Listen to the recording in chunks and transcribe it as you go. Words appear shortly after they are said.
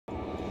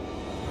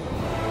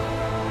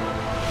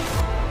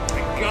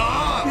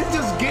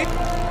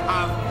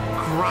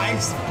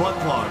Christ butt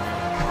plug.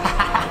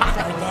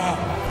 So dead.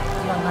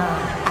 Your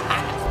mom.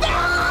 No,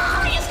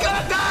 he's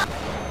gonna die.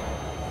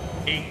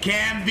 It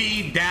can't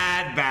be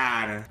that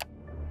bad.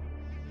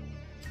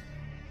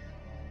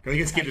 We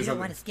can skip this. You don't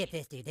want to skip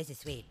this, dude. This is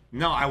sweet.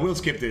 No, I will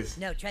skip this.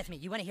 No, trust me.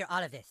 You want to hear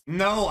all of this.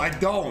 No, I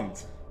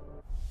don't.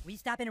 Will you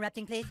stop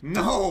interrupting, please?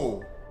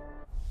 No.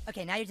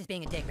 Okay, now you're just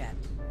being a dick rat.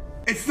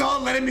 It's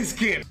not letting me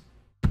skip.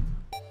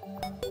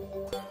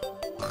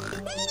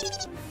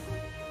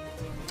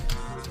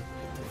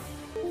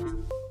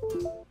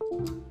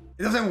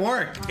 It doesn't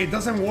work. It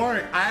doesn't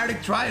work. I already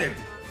tried it.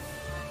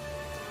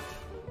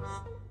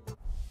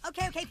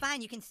 Okay,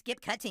 fine. You can skip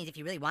cutscenes if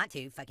you really want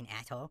to, fucking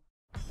asshole.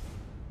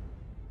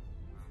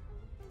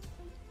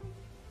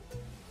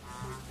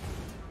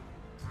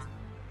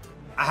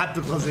 I have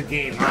to close the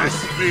game. I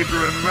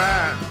speedrun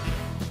man.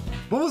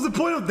 What was the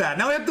point of that?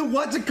 Now I have to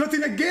watch the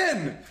cutscene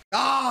again.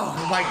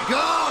 Oh my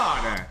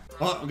god.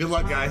 Well, good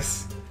luck,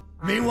 guys.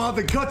 Meanwhile,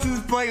 the cutscene is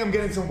playing. I'm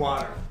getting some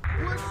water.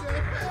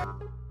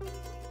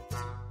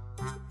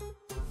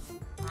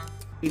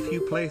 If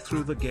you play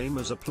through the game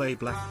as a play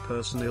black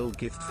person, he'll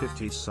gift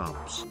 50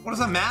 subs. What does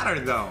that matter,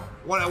 though?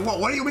 What do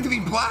you want me to be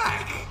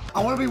black?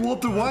 I want to be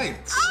Walter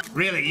White.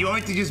 Really? You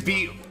want me to just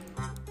be...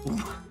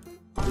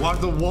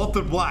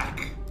 Walter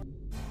Black?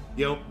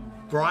 Yo,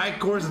 Brian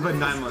course has been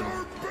 9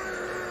 months.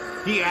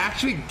 He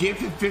actually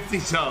gifted 50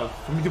 subs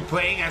for me to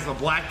playing as a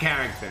black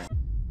character.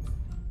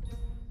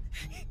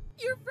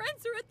 Your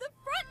friends are at the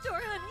front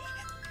door, honey.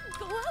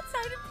 Go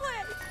outside and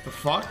play. The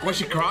fuck? Why's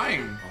she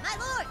crying? My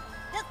lord,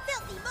 the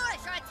filthy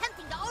Moorish are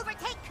attempting to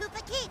overtake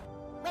Koopa Keep.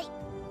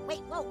 Wait,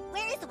 whoa,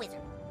 where is the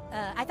wizard?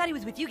 I thought he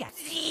was with you guys.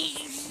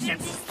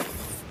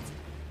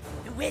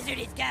 The wizard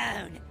is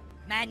gone.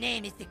 My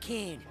name is the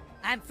Coon.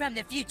 I'm from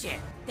the future.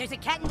 There's a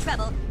cat in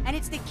trouble, and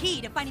it's the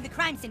key to finding the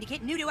crime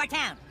syndicate new to our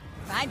town.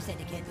 Crime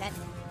syndicate?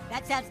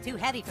 That sounds too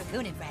heavy for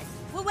Coon and friends.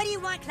 Well, what do you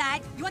want,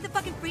 Clyde? You want the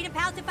fucking Freedom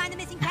Pals to find the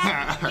missing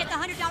cat? Get the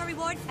 $100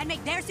 reward and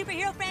make their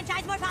superhero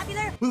franchise more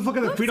popular? Who the fuck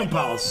are the Freedom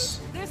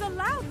Pals? There's a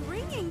loud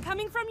ringing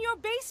coming from your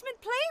basement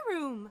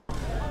playroom.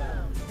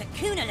 The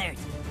Coon alert.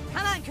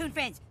 Come on, Coon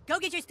friends. Go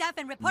get your stuff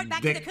and report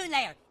back to the Coon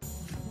lair.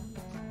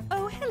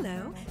 Oh,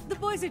 hello. The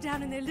boys are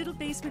down in their little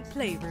basement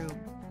playroom.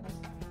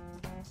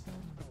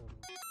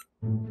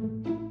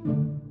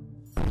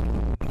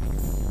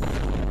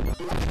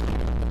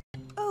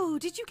 Oh,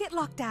 did you get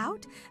locked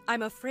out?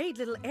 I'm afraid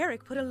little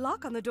Eric put a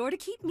lock on the door to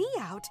keep me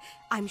out.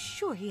 I'm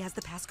sure he has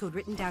the passcode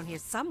written down here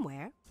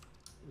somewhere.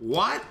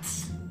 What?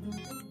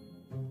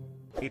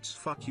 It's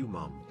fuck you,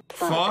 mom.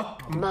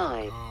 Fuck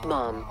my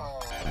mom.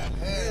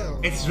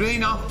 It's really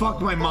not fuck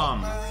my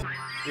mom.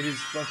 It is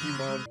fuck you,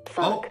 mom.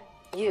 Fuck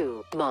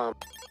you, mom.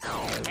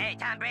 Hey,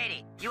 Tom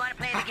Brady, you want to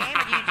play the game,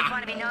 or do you just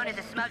want to be known as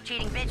a smug,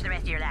 cheating bitch the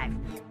rest of your life?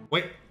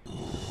 Wait.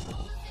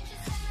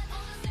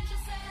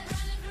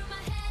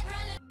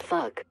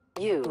 Fuck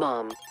you,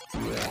 mom.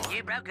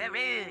 You broke the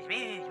rules.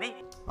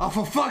 Oh,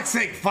 for fuck's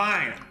sake,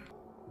 fine.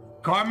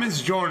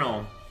 Carmen's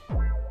journal.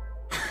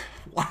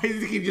 Why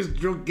did he just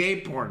draw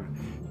gay porn?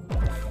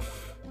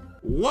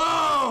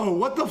 Whoa!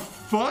 What the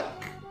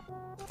fuck?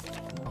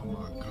 Oh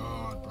my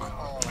god, bro.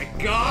 Oh my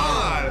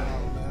god!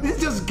 This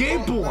is just gay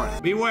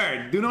porn.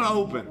 Beware, do not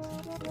open.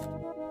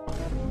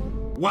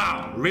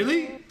 Wow,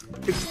 really?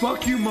 It's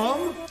fuck you,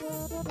 mom?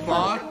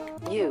 Fuck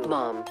you,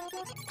 mom.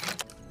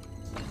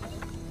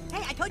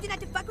 Hey, I told you not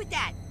to fuck with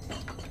that.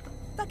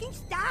 Fucking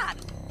stop.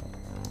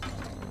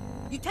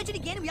 You touch it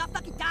again and we all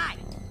fucking die.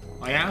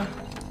 Oh yeah?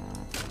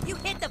 You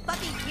hit the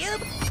fucking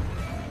cube?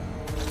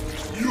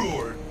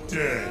 You're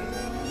dead.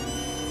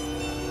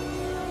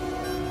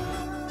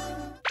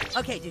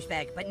 Okay,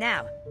 douchebag, but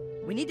now,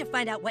 we need to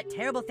find out what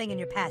terrible thing in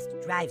your past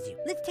drives you.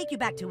 Let's take you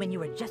back to when you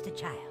were just a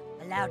child.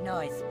 A loud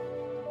noise.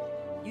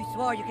 You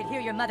swore you could hear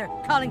your mother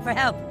calling for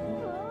help.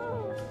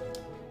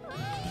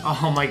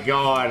 Oh my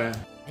god.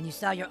 And you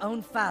saw your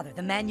own father,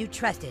 the man you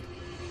trusted,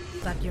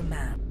 fuck your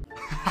mom.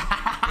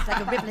 It's like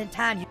a ripple in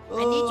time.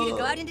 I need you to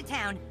go out into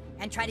town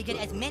and try to get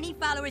as many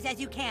followers as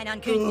you can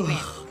on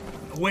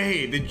Instagram.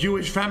 Wait, the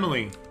Jewish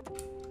family.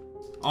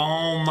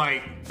 Oh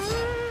my...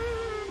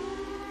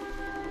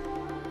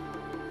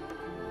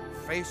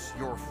 Face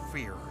your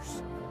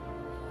fears.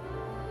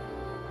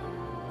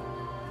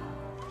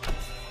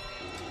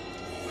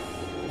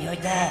 You're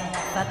dead.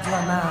 Fuck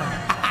your mom.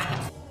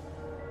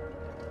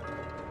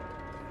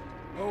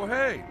 Oh,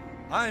 hey.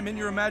 I'm in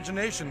your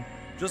imagination.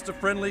 Just a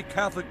friendly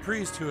Catholic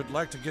priest who would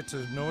like to get to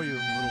know you a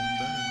little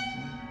better.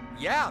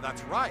 Yeah,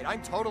 that's right.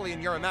 I'm totally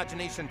in your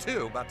imagination,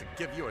 too. About to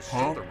give you a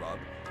shoulder rub.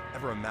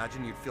 Ever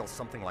imagine you'd feel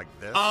something like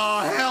this?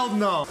 Oh, hell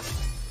no.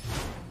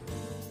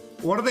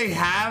 What do they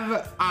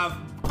have? A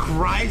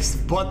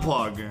Christ butt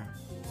plug.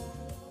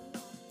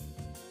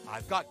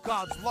 I've got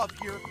God's love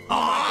here.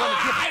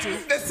 Oh,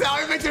 the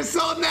sound makes it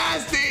so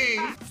nasty.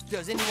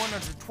 Does anyone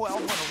under 12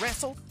 want to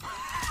wrestle?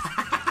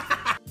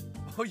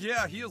 Oh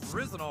yeah, he is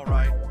risen all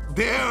right.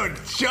 Dude,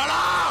 shut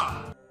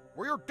up!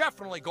 We're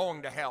definitely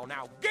going to hell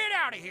now. Get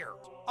out of here!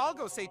 I'll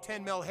go say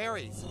 10 mil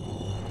Harry's.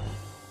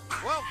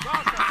 Well,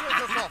 gosh, I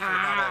feel just awful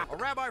about it. A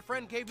rabbi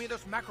friend gave me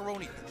this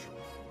macaroni dish.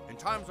 In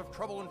times of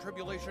trouble and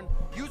tribulation,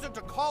 use it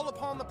to call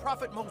upon the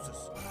prophet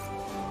Moses.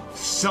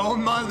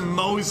 Solomon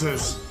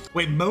Moses.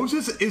 Wait,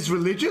 Moses is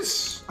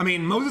religious? I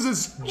mean, Moses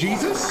is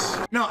Jesus?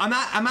 No, I'm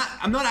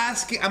not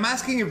asking. I'm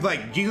asking if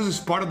like Jesus is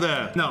part of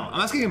the. No, I'm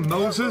asking if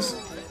Moses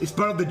is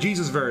part of the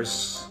Jesus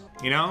verse.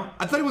 You know?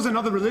 I thought it was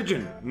another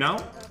religion. No?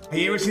 Have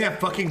you ever seen that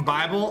fucking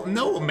Bible?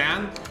 No,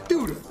 man.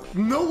 Dude,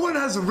 no one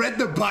has read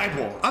the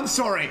Bible. I'm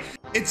sorry.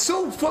 It's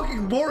so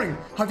fucking boring.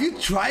 Have you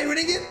tried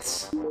reading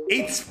it?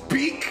 It's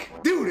peak.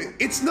 Dude,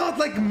 it's not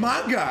like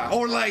manga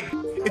or like,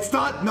 it's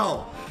not,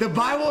 no. The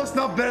Bible is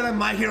not better than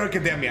My Hero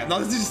Academia. No,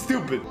 this is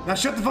stupid. Now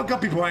shut the fuck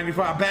up, people,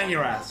 before I bang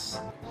your ass.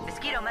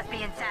 Mosquito must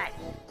be inside.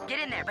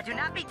 Get in there, but do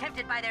not be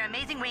tempted by their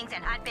amazing wings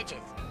and hot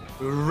bitches.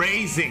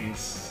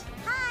 Raisins.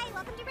 Hi,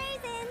 welcome to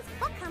Raisins.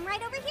 Well, come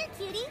right over here,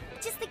 cutie.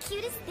 Just the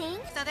cutest thing.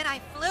 So then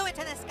I flew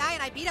into the sky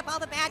and I beat up all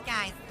the bad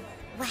guys.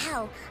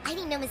 Wow, I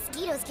didn't know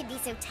mosquitoes could be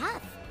so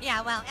tough.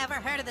 Yeah, well, ever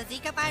heard of the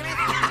Zika virus?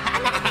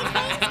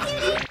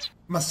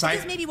 My I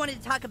just maybe wanted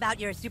to talk about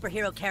your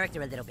superhero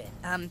character a little bit.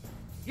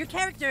 Your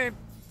character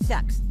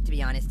sucks, to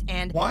be honest,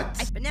 and...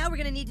 What? But now we're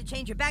gonna need to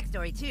change your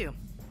backstory, too.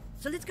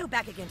 So let's go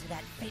back again to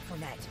that fateful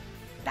night.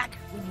 Back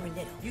when you were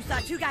little. You saw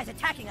two guys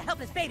attacking a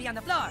helpless baby on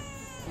the floor.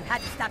 You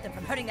had to stop them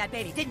from hurting that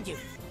baby, didn't you?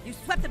 You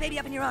swept the baby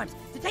up in your arms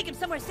to take him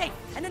somewhere safe,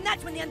 and then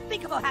that's when the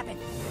unthinkable happened.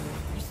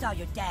 You saw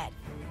your dad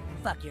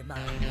fuck your mom.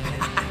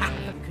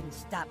 You couldn't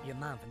stop your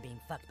mom from being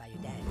fucked by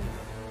your dad.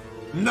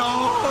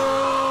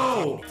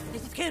 No!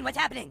 This is Coon, what's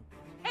happening?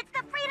 It's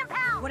the Freedom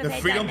Pals! What have The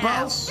they Freedom done now?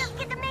 Pals? Just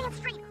get to Main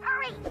Street,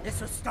 hurry!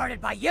 This was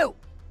started by you!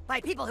 By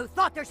people who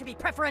thought there should be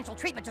preferential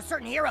treatment to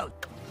certain heroes!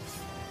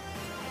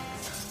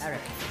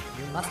 Eric,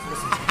 you must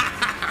listen to me.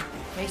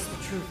 Face the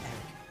truth, Eric.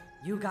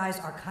 You guys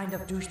are kind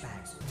of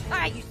douchebags.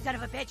 Alright, you son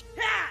of a bitch!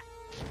 Ah!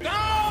 No!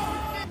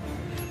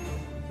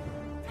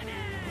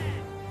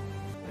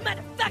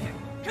 Motherfucker!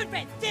 Coon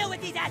friends, deal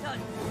with these assholes!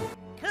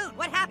 Coon,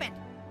 what happened?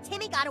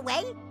 Timmy got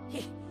away?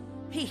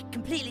 He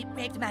completely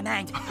raped my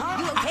mind.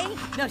 You okay?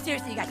 No,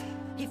 seriously, you guys.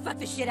 He fucked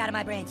the shit out of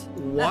my brains.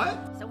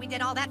 What? So we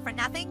did all that for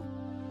nothing?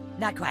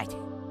 Not quite.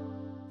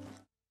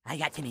 I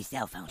got Timmy's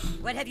cell phone.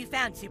 What have you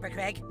found, Super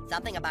Craig?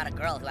 Something about a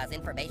girl who has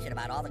information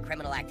about all the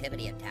criminal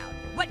activity in town.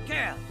 What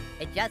girl?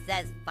 It just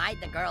says, find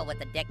the girl with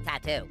the dick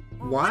tattoo.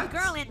 What?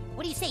 Girl in...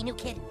 What do you say, new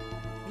kid?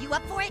 Are you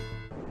up for it?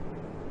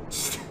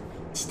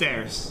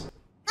 Stairs.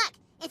 Look,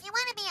 if you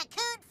want to be a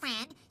coon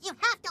friend, you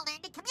have to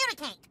learn to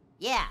communicate.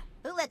 Yeah,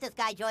 who let this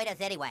guy join us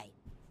anyway?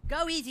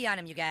 Go easy on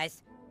him, you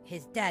guys.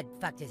 His dad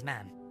fucked his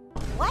mom.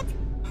 What?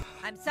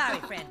 I'm sorry,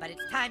 friend, but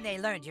it's time they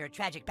learned your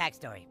tragic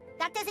backstory.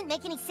 That doesn't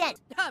make any sense.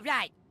 Oh,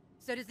 right.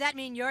 So does that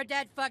mean your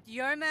dad fucked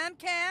your mom,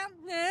 Cam?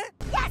 Huh?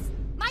 Yes!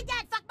 My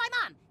dad fucked my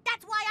mom!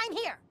 That's why I'm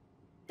here!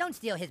 Don't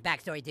steal his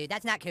backstory, dude.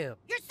 That's not cool.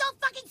 You're so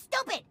fucking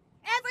stupid!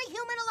 Every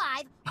human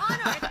alive on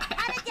Earth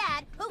had a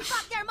dad who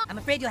fucked their mom. I'm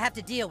afraid you'll have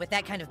to deal with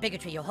that kind of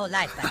bigotry your whole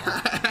life,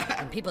 buddy.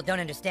 When people don't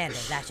understand,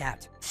 they lash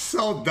out.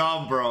 So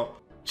dumb, bro.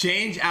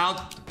 Change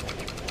out.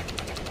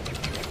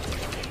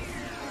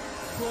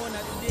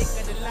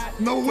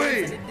 No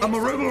way! I'm a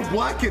regular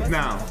black kid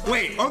now.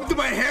 Wait, up to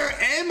my hair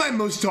and my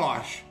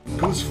mustache.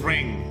 Goose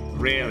ring,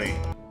 really?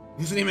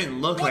 Doesn't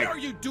even look like. What are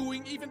you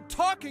doing even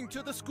talking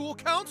to the school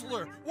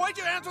counselor? Why'd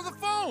you answer the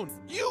phone?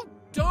 You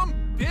dumb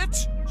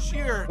bitch!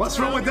 Sheer. What's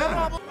wrong with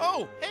that?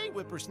 Oh, hey,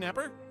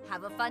 whippersnapper.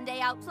 Have a fun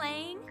day out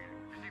playing?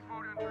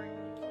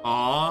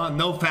 Aw,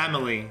 no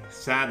family.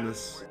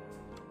 Sadness.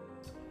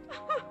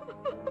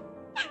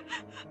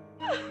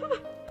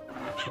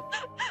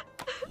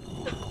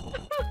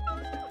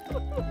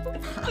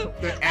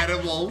 The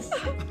animals.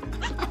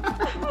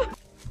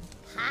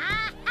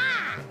 Ha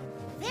ha!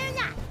 Fear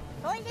not,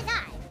 for it is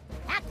I,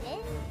 Captain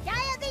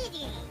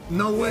Diabetes.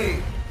 No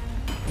way.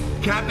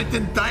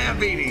 Captain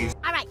Diabetes.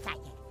 All right,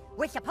 Sidekick.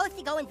 We're supposed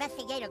to go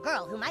investigate a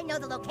girl who might know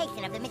the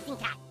location of the missing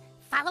cat.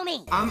 Follow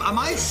me. Am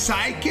I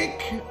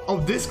psychic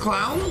of this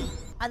clown?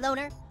 A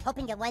loner,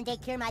 hoping to one day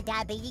cure my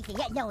diabetes, and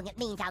yet knowing it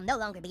means I'll no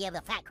longer be able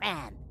to fat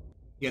cram.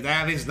 Yeah,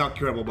 diabetes is not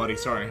curable, buddy.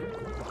 Sorry.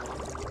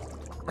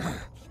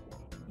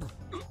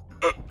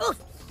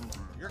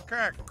 You're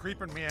kind of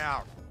creeping me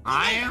out.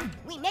 I am?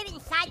 We made it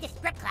inside the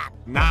strip club.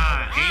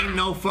 Nah, ain't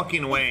no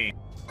fucking way.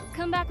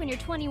 Come back when you're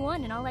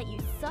 21 and I'll let you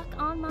suck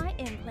on my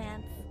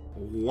implants.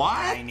 What?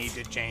 I need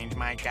to change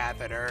my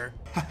catheter.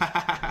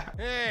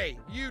 Hey,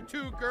 you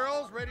two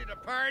girls ready to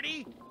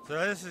party? So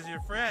this is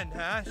your friend,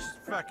 huh? She's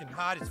fucking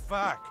hot as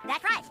fuck.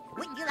 That's right.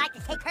 Wouldn't you like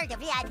to take her to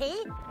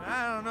VIP?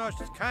 I don't know,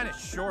 she's kind of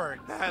short.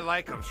 I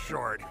like them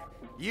short.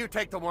 You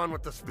take the one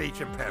with the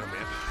speech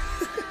impediment.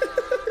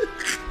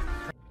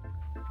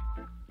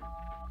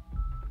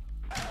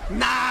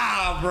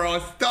 Nah, bro.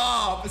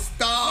 Stop.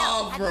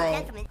 Stop,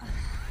 bro.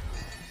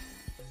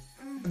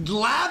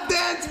 Lap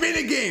dance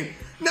minigame.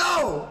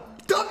 No.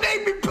 Don't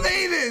make me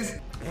play this.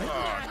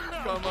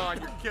 Oh, come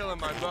on, you're killing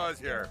my buzz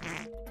here.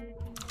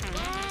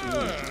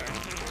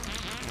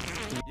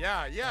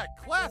 Yeah,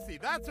 classy,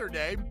 that's her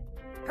name.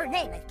 Her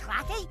name is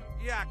Classy?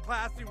 Yeah,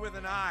 classy with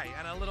an I,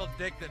 and a little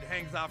dick that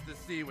hangs off the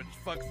C, which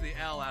fucks the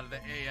L out of the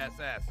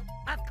ASS.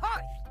 Of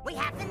course. We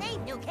have the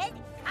name, new kid.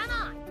 Come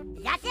on.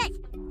 That's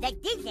it. The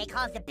DJ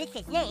calls the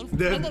bitches names.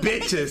 The and then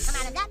bitches. The bitches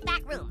come out of that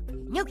back room.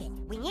 New kid,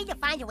 we need to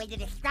find a way to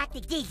distract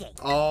the DJ.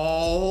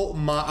 Oh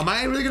my, am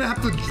I really gonna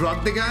have to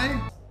drug the guy?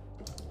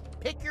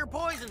 Pick your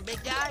poison,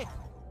 big guy.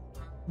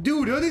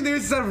 Dude, I think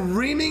there's a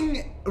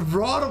reaming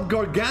rod of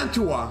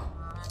Gargantua.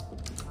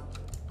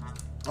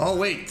 Oh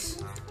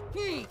wait.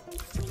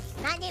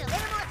 I need a little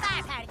more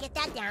firepower to get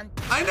that down.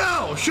 I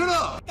know, shut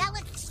up. That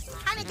was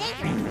kind of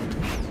dangerous.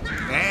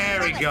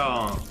 There we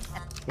go.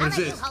 What is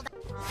this?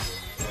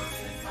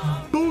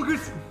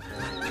 Boogers.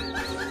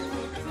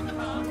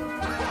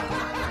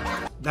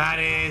 That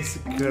is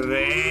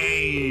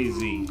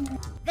crazy.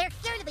 There's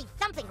sure to be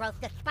something gross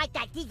to spike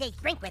that DJ's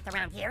drink with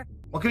around here.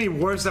 What can be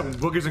worse than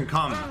boogers and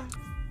cum?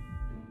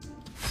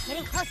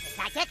 Getting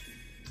closer, sidekick.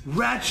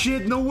 Rat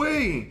shit, no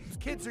way.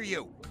 Kids are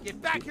you. Get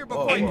back here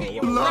before I get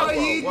you.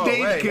 Bloody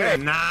daycare.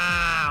 Hey.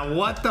 Nah,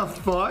 what the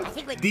fuck?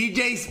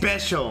 DJ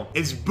special.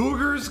 It's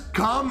boogers,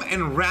 cum,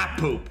 and rat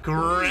poop. I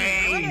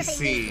wonder if it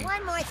Crazy. needs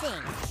one more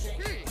thing.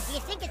 Do you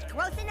think it's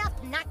gross enough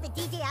to knock the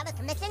DJ out of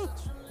commission?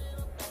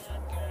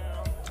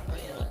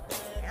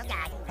 Oh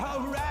God.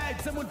 All right,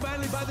 someone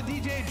finally bought the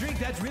DJ a drink.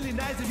 That's really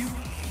nice of you.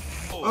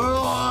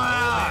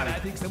 Oh, Man, I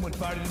think someone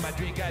farted in my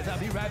drink, guys. I'll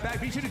be right back.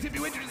 Be sure to tip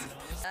your waitresses.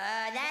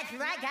 That's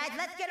right, guys.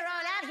 Let's get her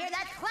on out here.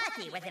 That's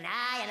classy with an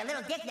eye and a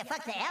little dick that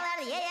fucks the hell out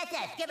of the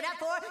ASS. Give it up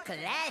for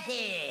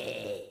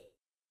classy.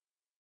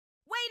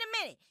 Wait a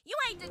minute. You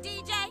ain't the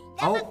DJ.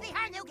 That must be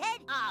her, new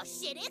kid. Oh,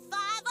 shit. It's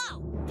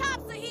 5-0.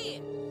 Cops are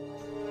here.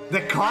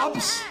 the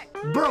cops?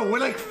 Bro, we're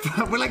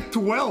like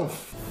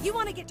 12. You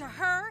want to get to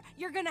her?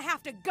 You're gonna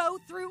have to go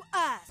through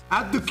us.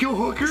 I have to kill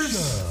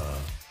hookers?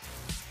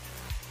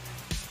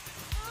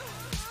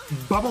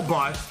 Bubble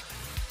butt.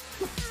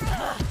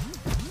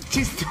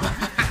 She's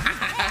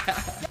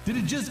Did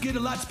it just get a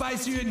lot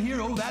spicier in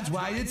here? Oh, that's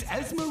why it's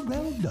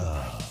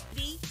Esmeralda.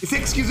 It's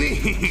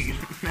excusez.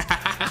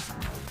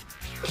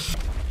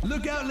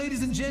 Look out,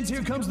 ladies and gents,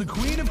 here comes the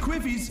queen of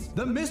quiffies,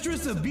 the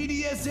mistress of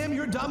BDSM,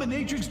 your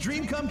dominatrix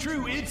dream come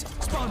true. It's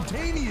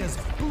spontaneous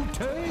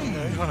bouteille.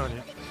 Hey,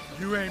 honey,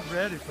 you ain't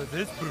ready for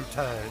this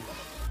bouteille.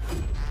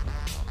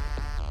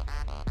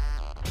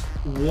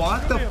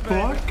 What the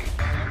fuck?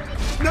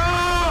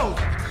 No!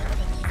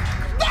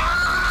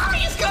 No!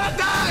 He's gonna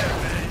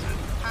die!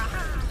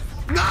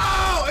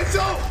 No! It's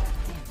so...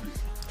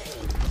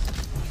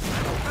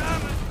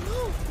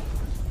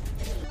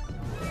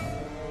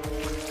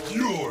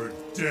 You're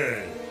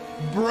dead.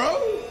 Bro?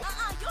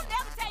 You'll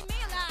never take me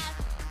alive.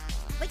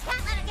 We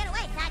can't let her get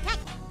away, sidekick.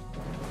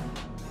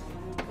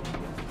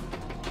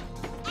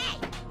 Hey,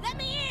 let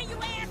me in, you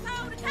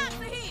asshole. The cops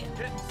are here.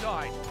 Get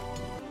inside.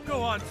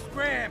 Go on,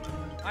 scram.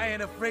 I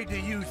ain't afraid to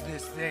use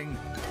this thing.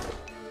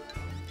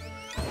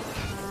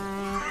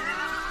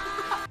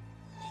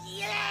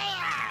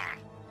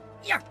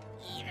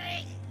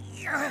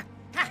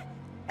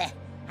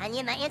 I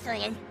need my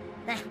insulin.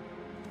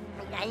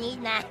 I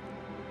need my...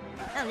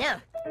 Oh no.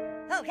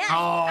 Oh God.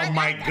 Oh I'm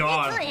my out of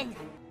God. insulin.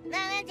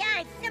 No,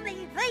 guys,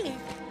 somebody please.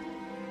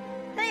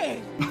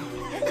 Please.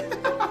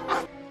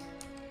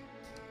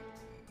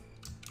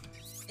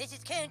 This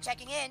is Coon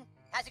checking in.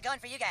 How's it going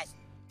for you guys?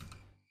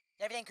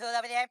 Everything cool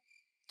over there?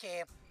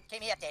 Cool.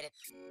 Keep me updated.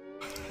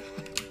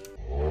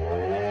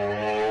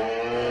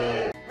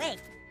 Wait,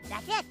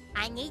 that's it.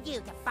 I need you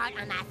to fart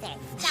on my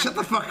face. Shut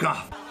the fuck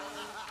up.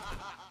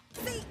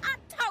 See, I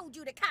told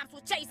you the cops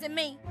were chasing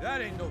me. That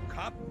ain't no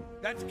cop.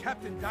 That's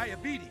Captain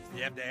Diabetes.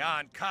 If they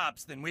aren't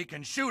cops, then we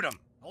can shoot them.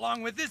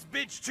 Along with this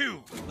bitch,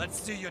 too. Let's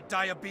see your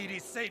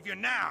diabetes savior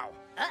now.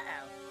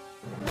 Uh-oh.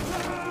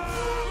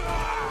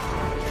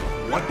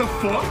 What the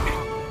fuck?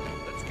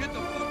 Let's get the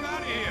fuck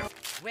out of here.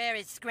 Where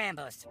is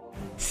Scrambles?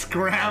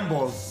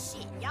 Scrambles.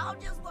 Shit, y'all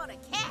just want a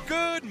cat.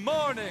 Good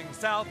morning,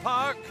 South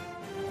Park.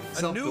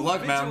 A new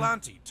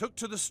vigilante took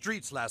to the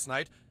streets last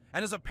night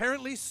and has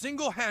apparently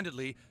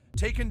single-handedly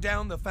taken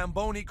down the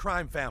Famboni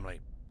crime family.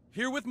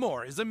 Here with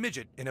more is a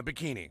midget in a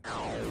bikini.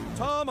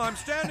 Tom, I'm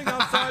standing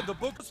outside. The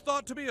book was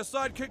thought to be a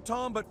sidekick,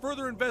 Tom, but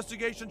further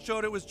investigation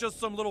showed it was just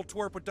some little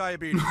twerp with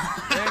diabetes.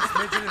 Thanks,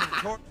 midget in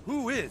court.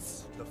 Who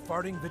is the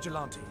farting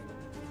vigilante?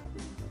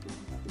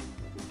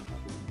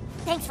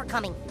 Thanks for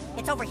coming.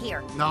 It's over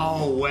here.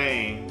 No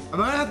way. Am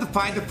I gonna have to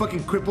find the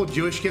fucking crippled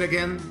Jewish kid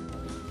again?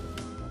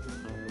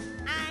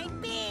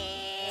 I'm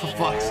big. For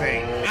fuck's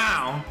sake.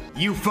 Now,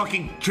 you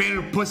fucking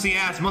traitor pussy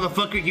ass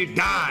motherfucker, you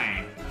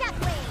die.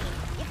 Duckling,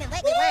 you can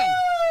let me win.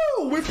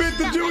 Woo! We beat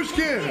the Jewish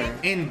kid!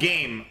 In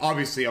game,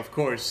 obviously, of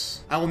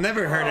course. I will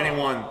never hurt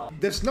anyone.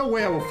 There's no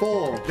way I will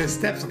follow the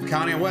steps of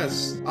Kanye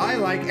West. I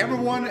like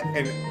everyone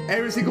and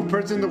every single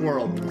person in the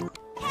world.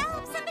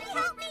 Help! Somebody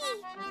help me!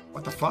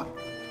 What the fuck?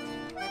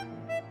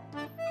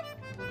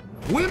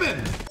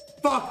 Women!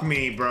 Fuck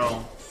me,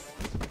 bro.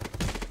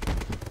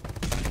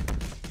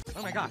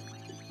 Oh my god.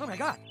 Oh my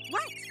god.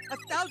 What?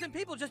 1,000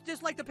 people just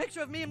disliked a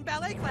picture of me in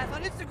ballet class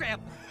on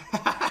Instagram.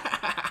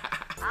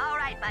 All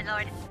right, my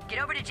lord.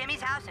 Get over to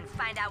Jimmy's house and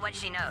find out what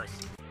she knows.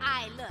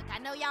 Alright, look, I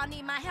know y'all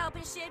need my help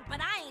and shit, but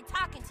I ain't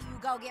talking to you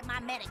go get my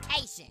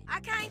medication.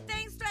 I can't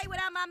think straight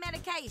without my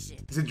medication.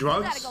 Is it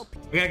drugs?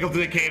 We gotta go to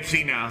the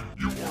KFC now.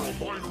 You are a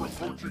minor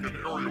approaching an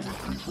area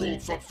with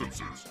controlled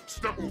substances.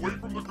 Step away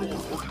from the door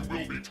or you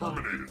will be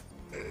terminated.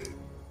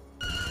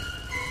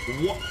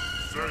 What?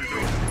 Say no to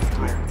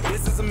drugs.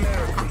 This is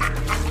America.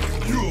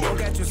 You're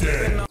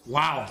dead.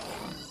 Wow.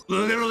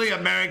 Literally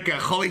America.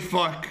 Holy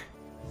fuck.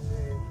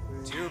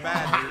 Too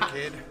bad, new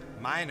kid.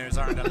 Minors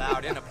aren't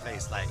allowed in a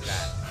place like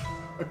that.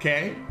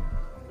 Okay.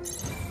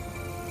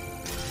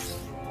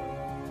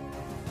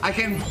 I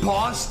can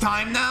pause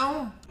time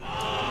now?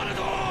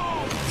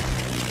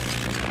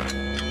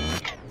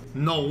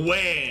 No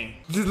way.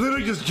 This is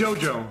literally just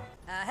JoJo.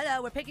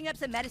 Hello, we're picking up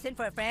some medicine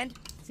for a friend.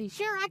 See,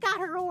 sure, I got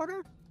her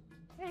order.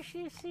 Yeah,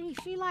 she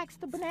likes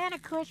the banana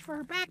kush for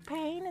her back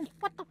pain, and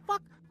what the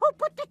fuck? Who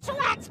put the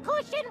chillax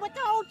kush in with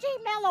the OG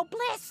Mellow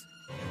Bliss?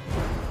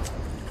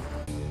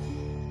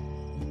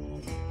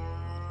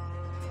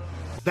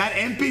 That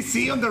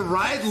NPC on the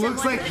right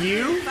looks like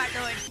you?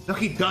 No,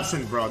 he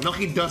doesn't, bro. No,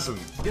 he doesn't.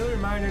 Still a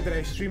reminder that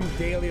I stream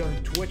daily on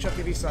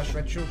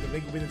twitch.tv/Redshell. The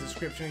link will be in the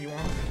description if you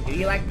want. If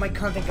you like my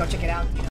content, go check it out.